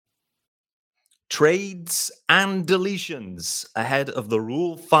Trades and deletions ahead of the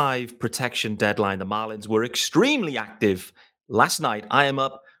Rule 5 protection deadline. The Marlins were extremely active last night. I am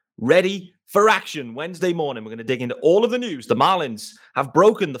up ready for action Wednesday morning. We're going to dig into all of the news. The Marlins have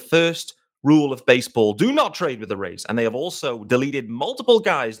broken the first rule of baseball. Do not trade with the Rays. And they have also deleted multiple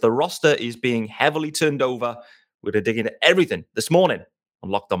guys. The roster is being heavily turned over. We're going to dig into everything this morning on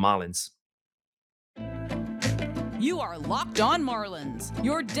Locked On Marlins. You are Locked On Marlins,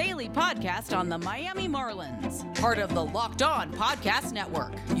 your daily podcast on the Miami Marlins. Part of the Locked On Podcast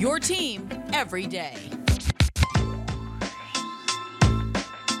Network, your team every day.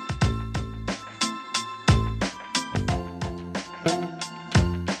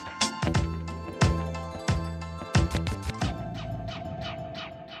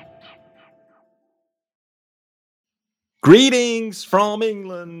 Greetings from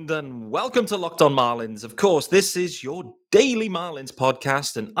England and welcome to Locked On Marlins. Of course, this is your daily Marlins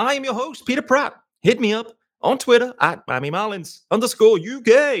podcast and I am your host, Peter Pratt. Hit me up on Twitter at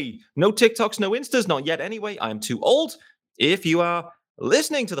 @MiamiMarlins_UK. No TikToks, no Instas, not yet anyway. I am too old. If you are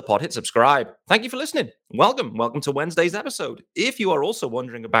listening to the pod, hit subscribe. Thank you for listening. Welcome to Wednesday's episode. If you are also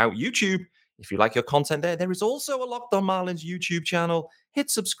wondering about YouTube, if you like your content there is also a Locked On Marlins YouTube channel. Hit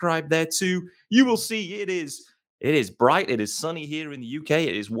subscribe there too. You will see it is bright. It is sunny here in the UK.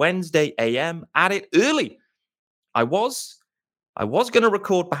 It is Wednesday AM. At it early. I was going to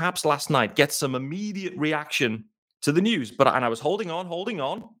record perhaps last night, get some immediate reaction to the news, but I was holding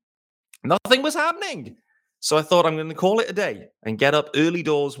on. Nothing was happening. So I thought I'm going to call it a day and get up early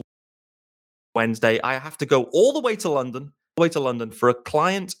doors Wednesday. I have to go all the way to London for a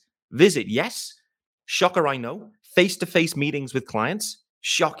client visit. Yes, shocker, I know. Face-to-face meetings with clients.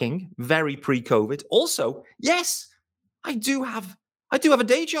 Shocking, very pre-COVID. Also, yes, I do have a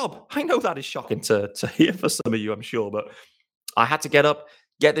day job. I know that is shocking to hear for some of you, I'm sure, but I had to get up,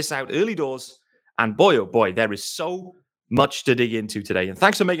 get this out early doors, and boy, oh boy, there is so much to dig into today. And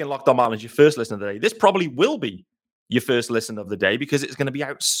thanks for making Locked On Marlins your first listen of the day. This probably will be your first listen of the day because it's going to be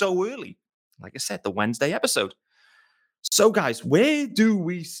out so early. Like I said, the Wednesday episode. So guys, where do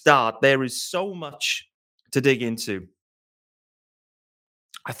we start? There is so much to dig into.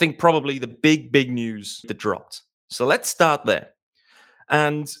 I think probably the big news that dropped. So let's start there.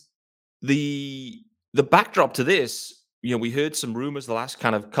 And the backdrop to this, we heard some rumors the last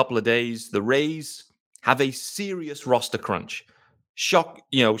kind of couple of days. The Rays have a serious roster crunch. Shock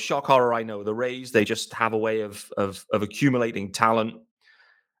horror, I know. The Rays, they just have a way of accumulating talent.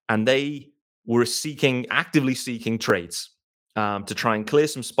 And they were actively seeking trades to try and clear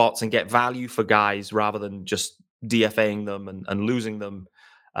some spots and get value for guys rather than just DFA'ing them and losing them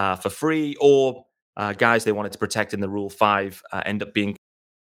for free, or guys they wanted to protect in the Rule 5 end up being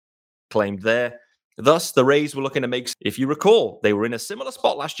claimed there. Thus, the Rays were looking to make, if you recall, they were in a similar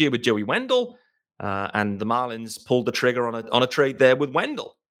spot last year with Joey Wendell, and the Marlins pulled the trigger on a trade there with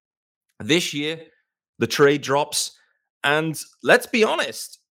Wendell. This year, the trade drops, and let's be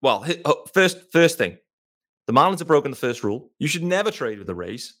honest. Well, first thing, the Marlins have broken the first rule. You should never trade with the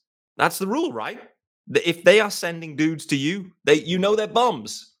Rays. That's the rule, right? If they are sending dudes to you, they're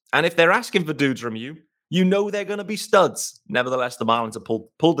bums. And if they're asking for dudes from you, they're going to be studs. Nevertheless, the Marlins have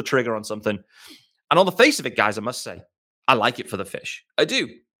pulled the trigger on something. And on the face of it, guys, I must say, I like it for the fish. I do.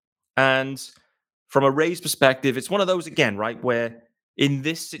 And from a Rays perspective, it's one of those, again, right, where in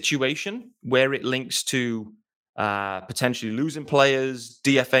this situation, where it links to potentially losing players,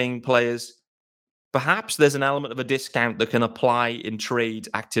 DFAing players, perhaps there's an element of a discount that can apply in trade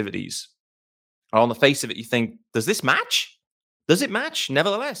activities. On the face of it, you think, does this match? Does it match?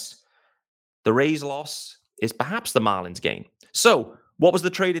 Nevertheless, the Rays' loss is perhaps the Marlins' gain. So, what was the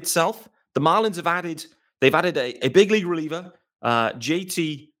trade itself? The Marlins have added a big league reliever,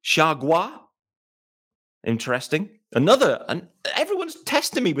 JT Chargois. Interesting. And everyone's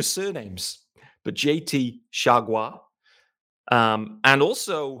testing me with surnames, but JT Chargois. And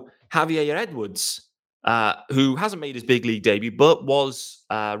also Javier Edwards, who hasn't made his big league debut, but was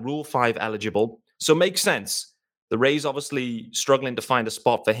Rule 5 eligible. So makes sense. The Rays obviously struggling to find a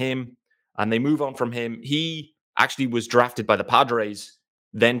spot for him, and they move on from him. He actually was drafted by the Padres,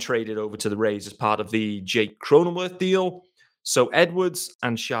 then traded over to the Rays as part of the Jake Cronenworth deal. So Edwards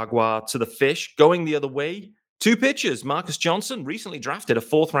and Chargois to the fish. Going the other way, two pitchers. Marcus Johnson, recently drafted, a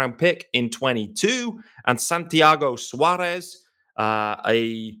 4th-round pick in 22, and Santiago Suarez,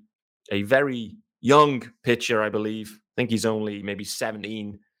 a very young pitcher, I believe. I think he's only maybe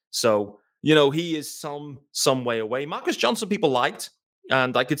 17. So, he is some way away. Marcus Johnson, people liked.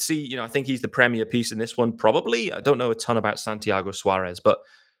 And I could see, I think he's the premier piece in this one, probably. I don't know a ton about Santiago Suarez, but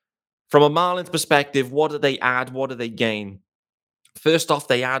from a Marlins perspective, what do they add? What do they gain? First off,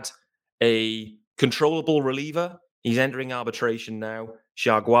 they add a controllable reliever. He's entering arbitration now,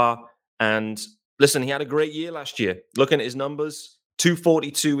 Chargois. And listen, he had a great year last year. Looking at his numbers,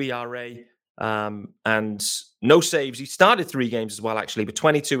 2.42 ERA and no saves. He started 3 games as well, actually, but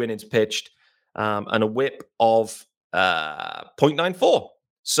 22 innings pitched and a whip of 0.94.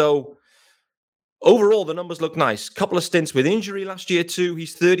 So overall, the numbers look nice. Couple of stints with injury last year too.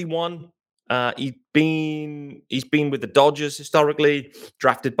 He's 31. He's been with the Dodgers historically,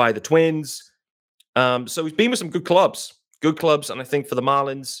 drafted by the Twins. So he's been with some good clubs, and I think for the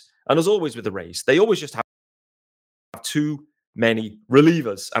Marlins, and as always with the Rays, they always just have too many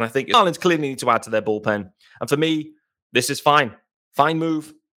relievers, and I think the Marlins clearly need to add to their bullpen. And for me, this is fine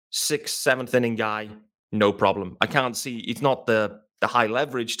move. 6th, 7th inning guy, no problem. I can't see it's not the high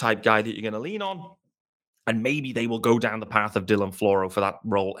leverage type guy that you're going to lean on, and maybe they will go down the path of Dylan Floro for that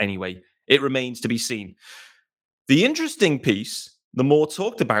role anyway. It remains to be seen. The interesting piece, the more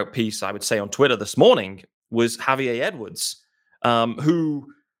talked about piece, I would say, on Twitter this morning was Javier Edwards, who,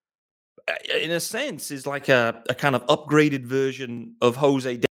 in a sense, is like a kind of upgraded version of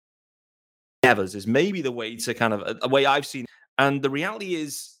Jose Devers, is maybe the way to kind of a way I've seen. And the reality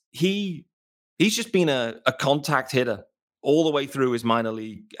is he's just been a contact hitter all the way through his minor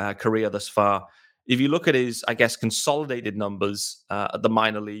league career thus far. If you look at his, I guess, consolidated numbers at the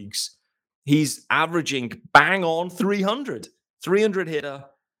minor leagues, he's averaging bang on 300 hitter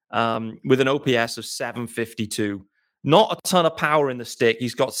with an OPS of 752. Not a ton of power in the stick.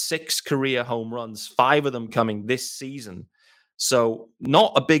 He's got 6 career home runs, 5 of them coming this season. So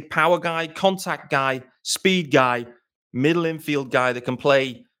not a big power guy, contact guy, speed guy, middle infield guy that can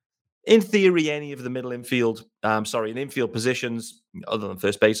play, in theory, any of the middle infield, in infield positions, other than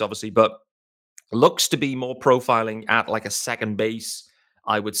first base, obviously, but looks to be more profiling at like a second base,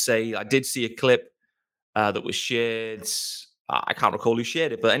 I would say. I did see a clip that was shared. I can't recall who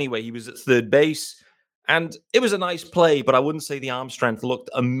shared it, but anyway, he was at third base. And it was a nice play, but I wouldn't say the arm strength looked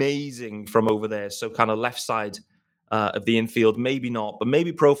amazing from over there. So kind of left side of the infield, maybe not, but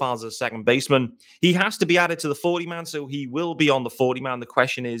maybe profiles as a second baseman. He has to be added to the 40-man, so he will be on the 40-man. The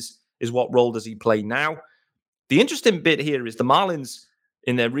question is what role does he play now? The interesting bit here is the Marlins,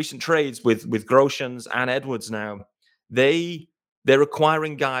 in their recent trades with Groshans and Edwards now, they're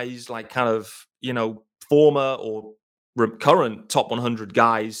acquiring guys like kind of, former or current top 100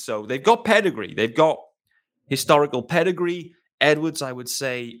 guys. So they've got pedigree. They've got historical pedigree. Edwards, I would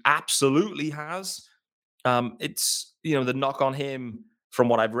say, absolutely has. It's, the knock on him, from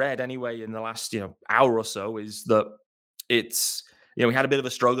what I've read anyway in the last, hour or so, is that it's, we had a bit of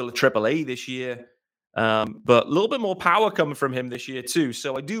a struggle at AAA this year, but a little bit more power coming from him this year too.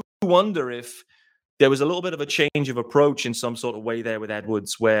 So I do wonder if there was a little bit of a change of approach in some sort of way there with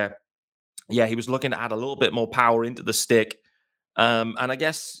Edwards, where, he was looking to add a little bit more power into the stick. And I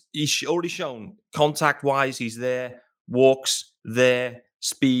guess he's already shown contact-wise, he's there, walks there,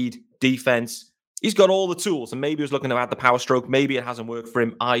 speed, defense. He's got all the tools, and maybe he was looking to add the power stroke. Maybe it hasn't worked for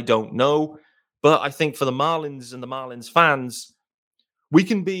him. I don't know. But I think for the Marlins and the Marlins fans, we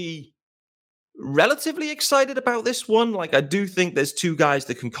can be relatively excited about this one. Like, I do think there's 2 guys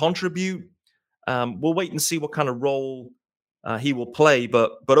that can contribute. We'll wait and see what kind of role he will play.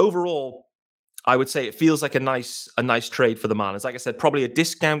 But overall, I would say it feels like a nice trade for the Marlins. Like I said, probably a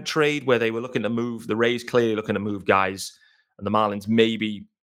discount trade where they were looking to move. The Rays clearly looking to move guys, and the Marlins maybe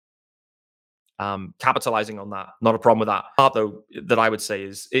capitalizing on that. Not a problem with that. Part, though, that I would say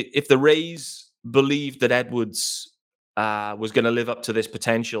is if the Rays believed that Edwards was going to live up to this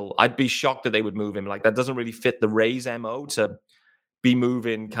potential, I'd be shocked that they would move him. Like, that doesn't really fit the Rays' MO to be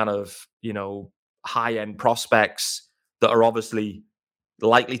moving kind of, high-end prospects that are obviously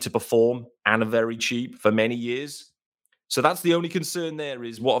likely to perform and are very cheap for many years. So that's the only concern there,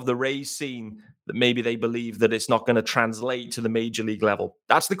 is what have the Rays seen that maybe they believe that it's not going to translate to the major league level?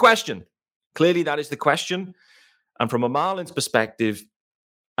 That's the question. Clearly, that is the question. And from a Marlins perspective,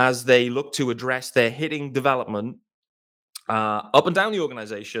 as they look to address their hitting development up and down the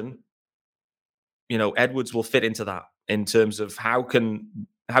organization, Edwards will fit into that in terms of how can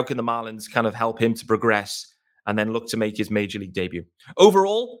the Marlins kind of help him to progress and then look to make his major league debut.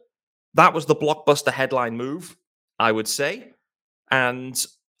 Overall, that was the blockbuster headline move, I would say. And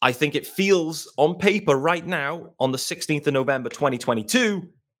I think it feels on paper right now, on the 16th of November, 2022,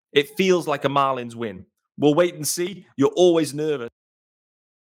 it feels like a Marlins win. We'll wait and see. You're always nervous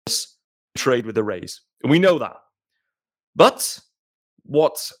to trade with the Rays. And we know that. But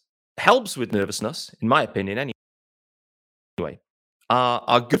what helps with nervousness, in my opinion anyway, are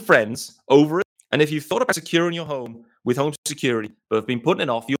our good friends over it. And if you've thought about securing your home with home security but have been putting it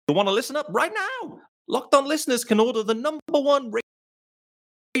off, you'll want to listen up right now. Locked On listeners can order the #1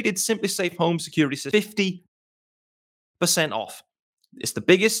 Simply Safe home security system 50% off. It's the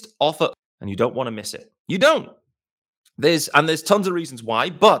biggest offer, and you don't want to miss it. You don't. There's tons of reasons why,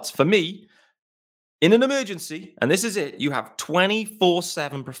 but for me, in an emergency, and this is it, you have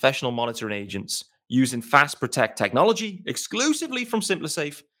 24/7 professional monitoring agents using Fast Protect technology exclusively from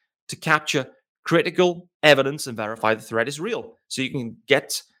SimpliSafe to capture critical evidence and verify the threat is real. So you can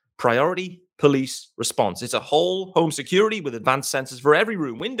get priority police response. It's a whole home security with advanced sensors for every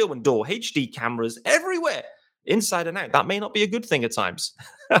room, window and door, HD cameras everywhere, inside and out. That may not be a good thing at times.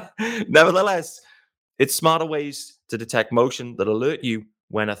 Nevertheless, it's smarter ways to detect motion that alert you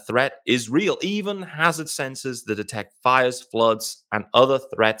when a threat is real, even hazard sensors that detect fires, floods, and other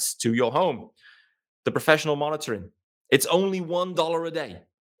threats to your home. The professional monitoring, it's only $1 a day.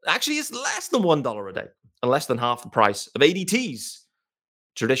 Actually, it's less than $1 a day and less than half the price of ADT's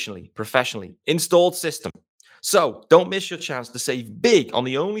traditionally, professionally installed system. So don't miss your chance to save big on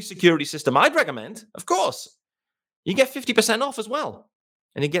the only security system I'd recommend. Of course, you get 50% off as well.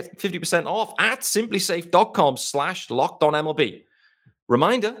 And you get 50% off at simplysafe.com/lockedonmlb.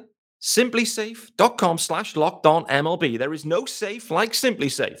 Reminder, simplysafe.com/lockedonmlb. There is no safe like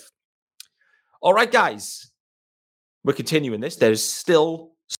SimpliSafe. All right, guys, we're continuing this. There's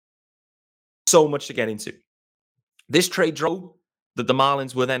still so much to get into. This trade drove that the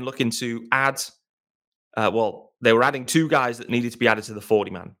Marlins were then looking to add, they were adding 2 guys that needed to be added to the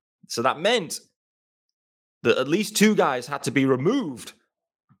 40-man. So that meant that at least 2 guys had to be removed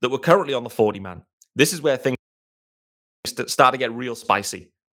that were currently on the 40-man. This is where things start to get real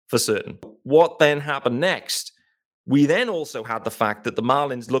spicy for certain. What then happened next? We then also had the fact that the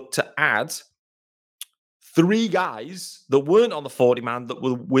Marlins looked to add 3 guys that weren't on the 40-man that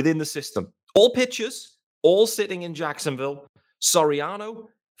were within the system. All pitchers, all sitting in Jacksonville. Soriano,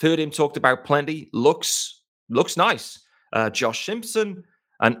 heard him talked about plenty, looks nice. Josh Simpson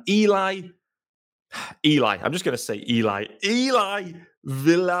and Eli, I'm just going to say Eli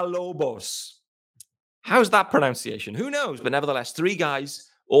Villalobos. How's that pronunciation? Who knows? But nevertheless, 3 guys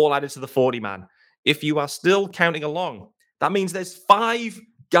all added to the 40-man. If you are still counting along, that means there's 5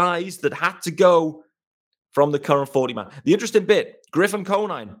 guys that had to go from the current 40-man. The interesting bit, Griffin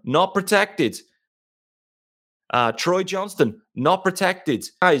Conine, not protected. Troy Johnston, not protected.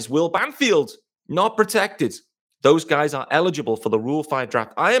 Guys, Will Banfield, not protected. Those guys are eligible for the Rule 5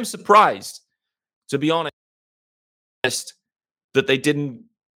 draft. I am surprised, to be honest, that they didn't,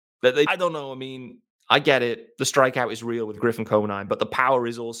 I don't know. I mean, I get it. The strikeout is real with Griffin Conine, but the power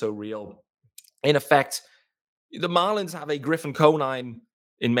is also real. In effect, the Marlins have a Griffin Conine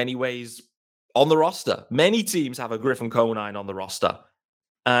in many ways on the roster. Many teams have a Griffin Conine on the roster.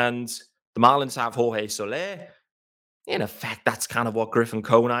 And the Marlins have Jorge Soler. In effect, that's kind of what Griffin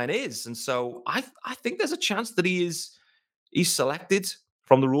Conine is. And so I think there's a chance that he's selected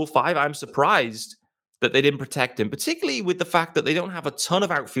from the Rule 5. I'm surprised that they didn't protect him, particularly with the fact that they don't have a ton of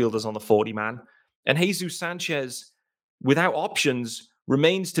outfielders on the 40-man. And Jesus Sanchez, without options,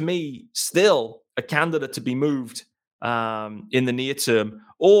 remains to me still a candidate to be moved in the near term.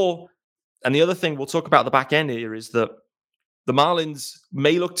 And the other thing we'll talk about the back end here is that the Marlins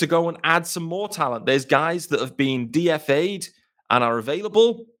may look to go and add some more talent. There's guys that have been DFA'd and are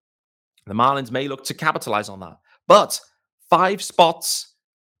available. The Marlins may look to capitalize on that. But 5 spots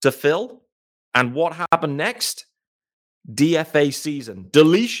to fill. And what happened next? DFA season,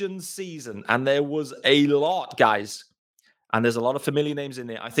 deletion season. And there was a lot, guys. And there's a lot of familiar names in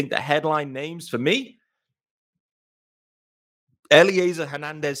there. I think the headline names for me, Elieser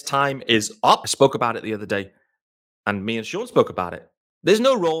Hernandez time is up. I spoke about it the other day. And me and Sean spoke about it. There's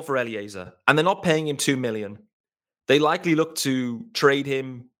no role for Elieser, and they're not paying him $2 million. They likely look to trade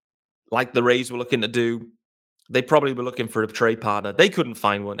him like the Rays were looking to do. They probably were looking for a trade partner. They couldn't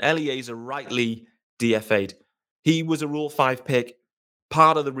find one. Elieser rightly DFA'd. He was a Rule 5 pick,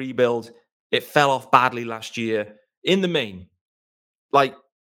 part of the rebuild. It fell off badly last year. In the main, like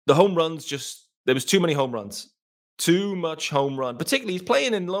the home runs, there was too many home runs. Too much home run. Particularly, he's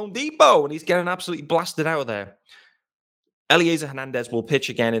playing in Lone Depot, and he's getting absolutely blasted out of there. Elieser Hernandez will pitch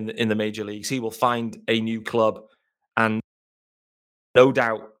again in the major leagues. He will find a new club, and no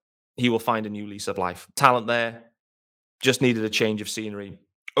doubt he will find a new lease of life. Talent there, just needed a change of scenery.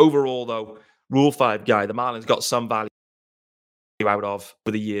 Overall, though, Rule 5 guy, the Marlins got some value out of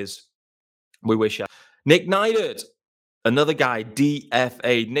for the years. We wish. Nick Neidert, another guy,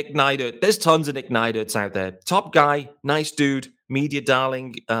 DFA. Nick Neidert, there's tons of Nick Neiderts out there. Top guy, nice dude. Media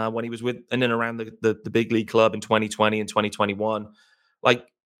darling when he was with in and around the big league club in 2020 and 2021. Like,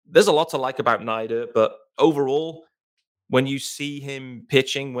 there's a lot to like about Neidert, but overall, when you see him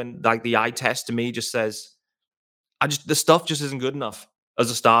pitching, when like the eye test to me just says, the stuff just isn't good enough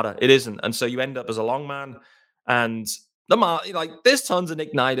as a starter. It isn't. And so you end up as a long man. And there's tons of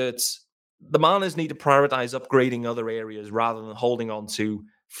Nick Neiderts. The Marlins need to prioritize upgrading other areas rather than holding on to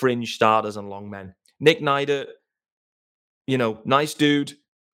fringe starters and long men. Nick Neidert, nice dude,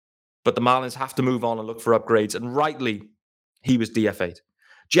 but the Marlins have to move on and look for upgrades. And rightly, he was DFA'd.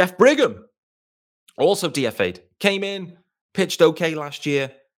 Jeff Brigham, also DFA'd. Came in, pitched okay last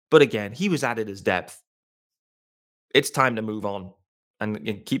year, but again, he was added as depth. It's time to move on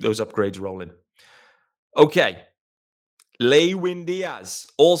and keep those upgrades rolling. Okay. Lewin Diaz,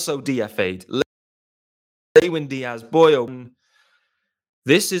 also DFA'd. Lewin Diaz, boy,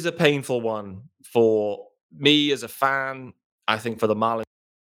 this is a painful one for me as a fan. I think for the Marlins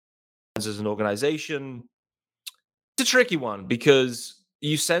as an organization, it's a tricky one because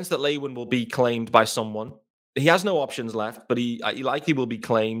you sense that Lewin will be claimed by someone. He has no options left, but he likely will be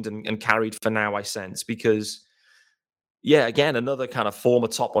claimed and carried for now, I sense, because, again, another kind of former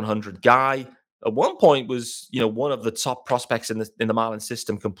top 100 guy. At one point was, one of the top prospects in the Marlins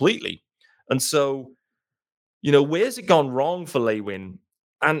system completely. And so, where's it gone wrong for Lewin?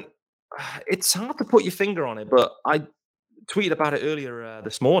 And it's hard to put your finger on it, but I tweeted about it earlier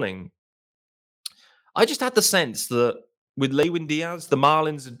this morning. I just had the sense that with Lewin Diaz, the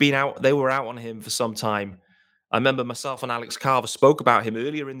Marlins had been out, they were out on him for some time. I remember myself and Alex Carver spoke about him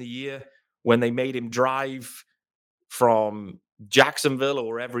earlier in the year when they made him drive from Jacksonville or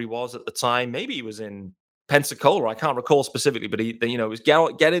wherever he was at the time. Maybe he was in Pensacola. I can't recall specifically, but he was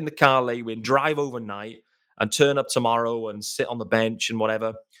get in the car, Lewin, drive overnight and turn up tomorrow and sit on the bench and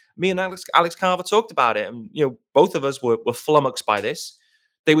whatever. Me and Alex Carver talked about it. And, both of us were flummoxed by this.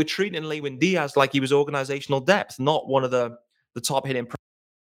 They were treating Lewin Diaz like he was organizational depth, not one of the top hitting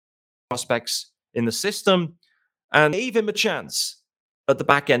prospects in the system, and gave him a chance at the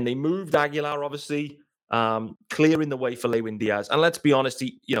back end. They moved Aguilar, obviously, clearing the way for Lewin Diaz. And let's be honest,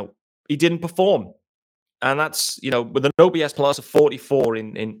 he didn't perform. And that's, with an OPS plus of 44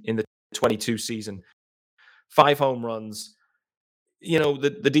 in the 22 season, 5 home runs,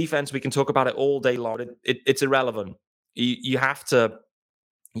 the defense, we can talk about it all day long. It's irrelevant. You have to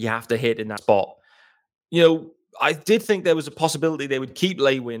hit in that spot. I did think there was a possibility they would keep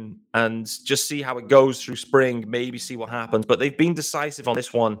Lewin and just see how it goes through spring, maybe see what happens. But they've been decisive on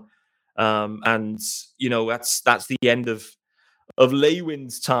this one. And that's the end of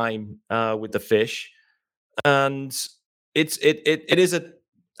Lewin's time with the Fish. And it's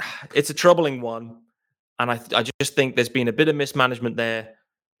a troubling one. And I just think there's been a bit of mismanagement there.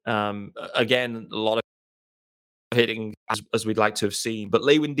 Again, a lot of hitting as we'd like to have seen. But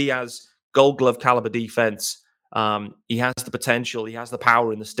Lewin Diaz, Gold Glove caliber defense. He has the potential. He has the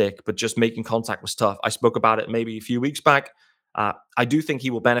power in the stick, but just making contact was tough. I spoke about it maybe a few weeks back. I do think he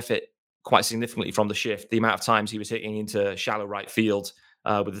will benefit quite significantly from the shift. The amount of times he was hitting into shallow right field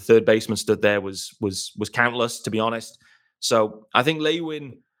with the third baseman stood there was countless, to be honest. So I think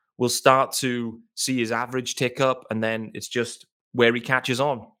Lewin will start to see his average tick up, and then it's just where he catches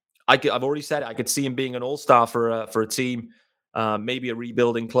on. I've already said it. I could see him being an all-star for a team, maybe a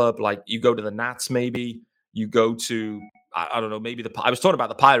rebuilding club. Like you go to the Nats, maybe you go to I don't know. Maybe I was talking about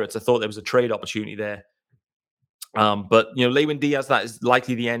the Pirates. I thought there was a trade opportunity there. But Lewin Diaz, that is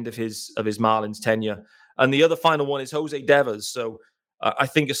likely the end of his Marlins tenure. And the other final one is Jose Devers. So I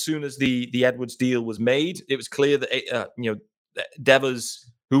think as soon as the Edwards deal was made, it was clear that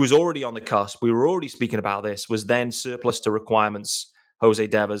Devers, who was already on the cusp, we were already speaking about this, was then surplus to requirements. Jose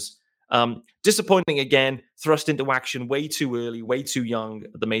Devers, disappointing again, thrust into action way too early, way too young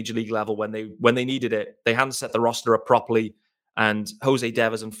at the major league level when they needed it. They hadn't set the roster up properly, and Jose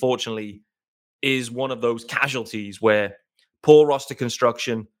Devers, unfortunately, is one of those casualties where poor roster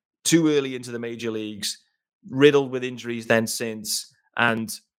construction, too early into the major leagues, riddled with injuries then since.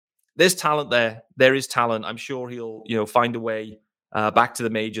 And there's talent there. There is talent. I'm sure he'll find a way back to the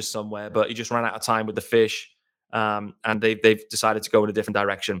majors somewhere, but he just ran out of time with the Fish. And they've decided to go in a different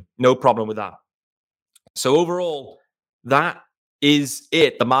direction. No problem with that. So overall, that is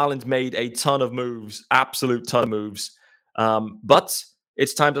it. The Marlins made a ton of moves, absolute ton of moves. But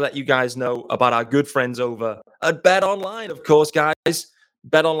it's time to let you guys know about our good friends over at BetOnline. Of course, guys,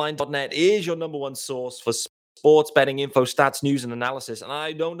 betonline.net is your number one source for sports betting info, stats, news, and analysis. And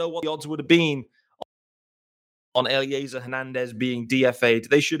I don't know what the odds would have been on Elieser Hernandez being DFA'd.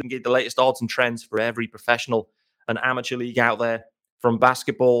 They shouldn't get the latest odds and trends for every professional and amateur league out there, from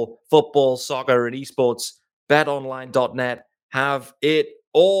basketball, football, soccer, and esports. BetOnline.net have it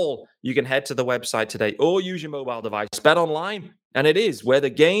all. You can head to the website today or use your mobile device. BetOnline, and it is where the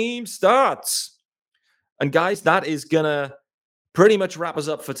game starts. And guys, that is going to pretty much wrap us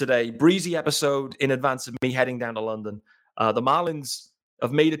up for today. Breezy episode in advance of me heading down to London. The Marlins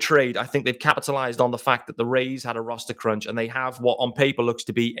have made a trade. I think they've capitalized on the fact that the Rays had a roster crunch, and they have what on paper looks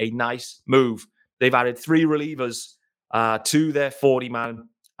to be a nice move. They've added 3 relievers to their 40-man,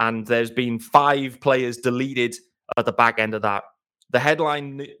 and there's been 5 players deleted at the back end of that. The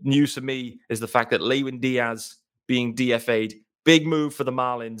headline news for me is the fact that Lewin Diaz being DFA'd. Big move for the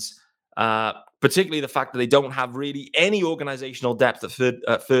Marlins, particularly the fact that they don't have really any organizational depth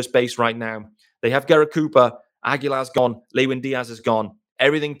at first base right now. They have Garrett Cooper, Aguilar's gone, Lewin Diaz is gone.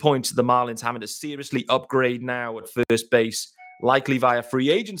 Everything points to the Marlins having to seriously upgrade now at first base, likely via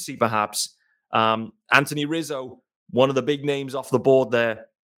free agency perhaps. Anthony Rizzo, one of the big names off the board there,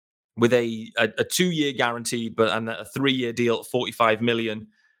 with a 2-year guaranteed, and a 3-year deal at $45 million.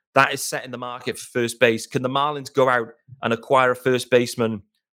 That is set in the market for first base. Can the Marlins go out and acquire a first baseman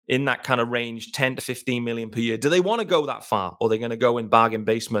in that kind of range, 10 to 15 million per year? Do they want to go that far, or are they going to go in bargain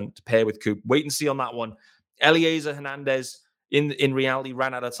basement to pair with Coop? Wait and see on that one. Elieser Hernandez, in reality,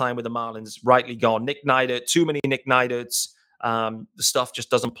 ran out of time with the Marlins, rightly gone. Nick Neidert, too many Nick Neiderts. The stuff just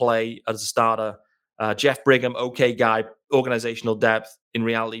doesn't play as a starter. Jeff Brigham, okay guy, organizational depth, in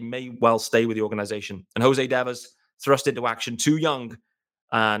reality, may well stay with the organization. And Jose Devers, thrust into action, too young,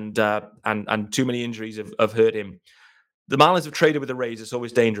 and too many injuries have hurt him. The Marlins have traded with the Rays. It's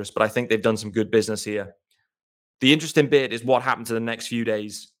always dangerous, but I think they've done some good business here. The interesting bit is what happens in the next few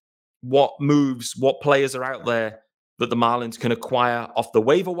days. What moves, what players are out there that the Marlins can acquire off the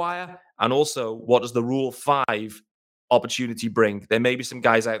waiver wire? And also, what does the Rule 5 opportunity bring? There may be some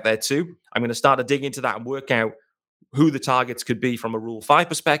guys out there too. I'm going to start to dig into that and work out who the targets could be from a Rule 5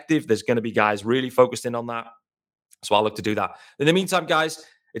 perspective. There's going to be guys really focused in on that. So I'll look to do that. In the meantime, guys,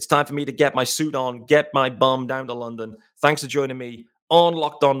 it's time for me to get my suit on, get my bum down to London. Thanks for joining me on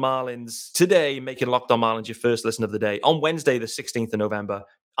Locked On Marlins today, making Locked On Marlins your first listen of the day on Wednesday, the 16th of November.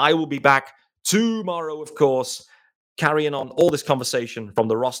 I will be back tomorrow, of course, carrying on all this conversation from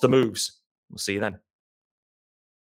the roster moves. We'll see you then.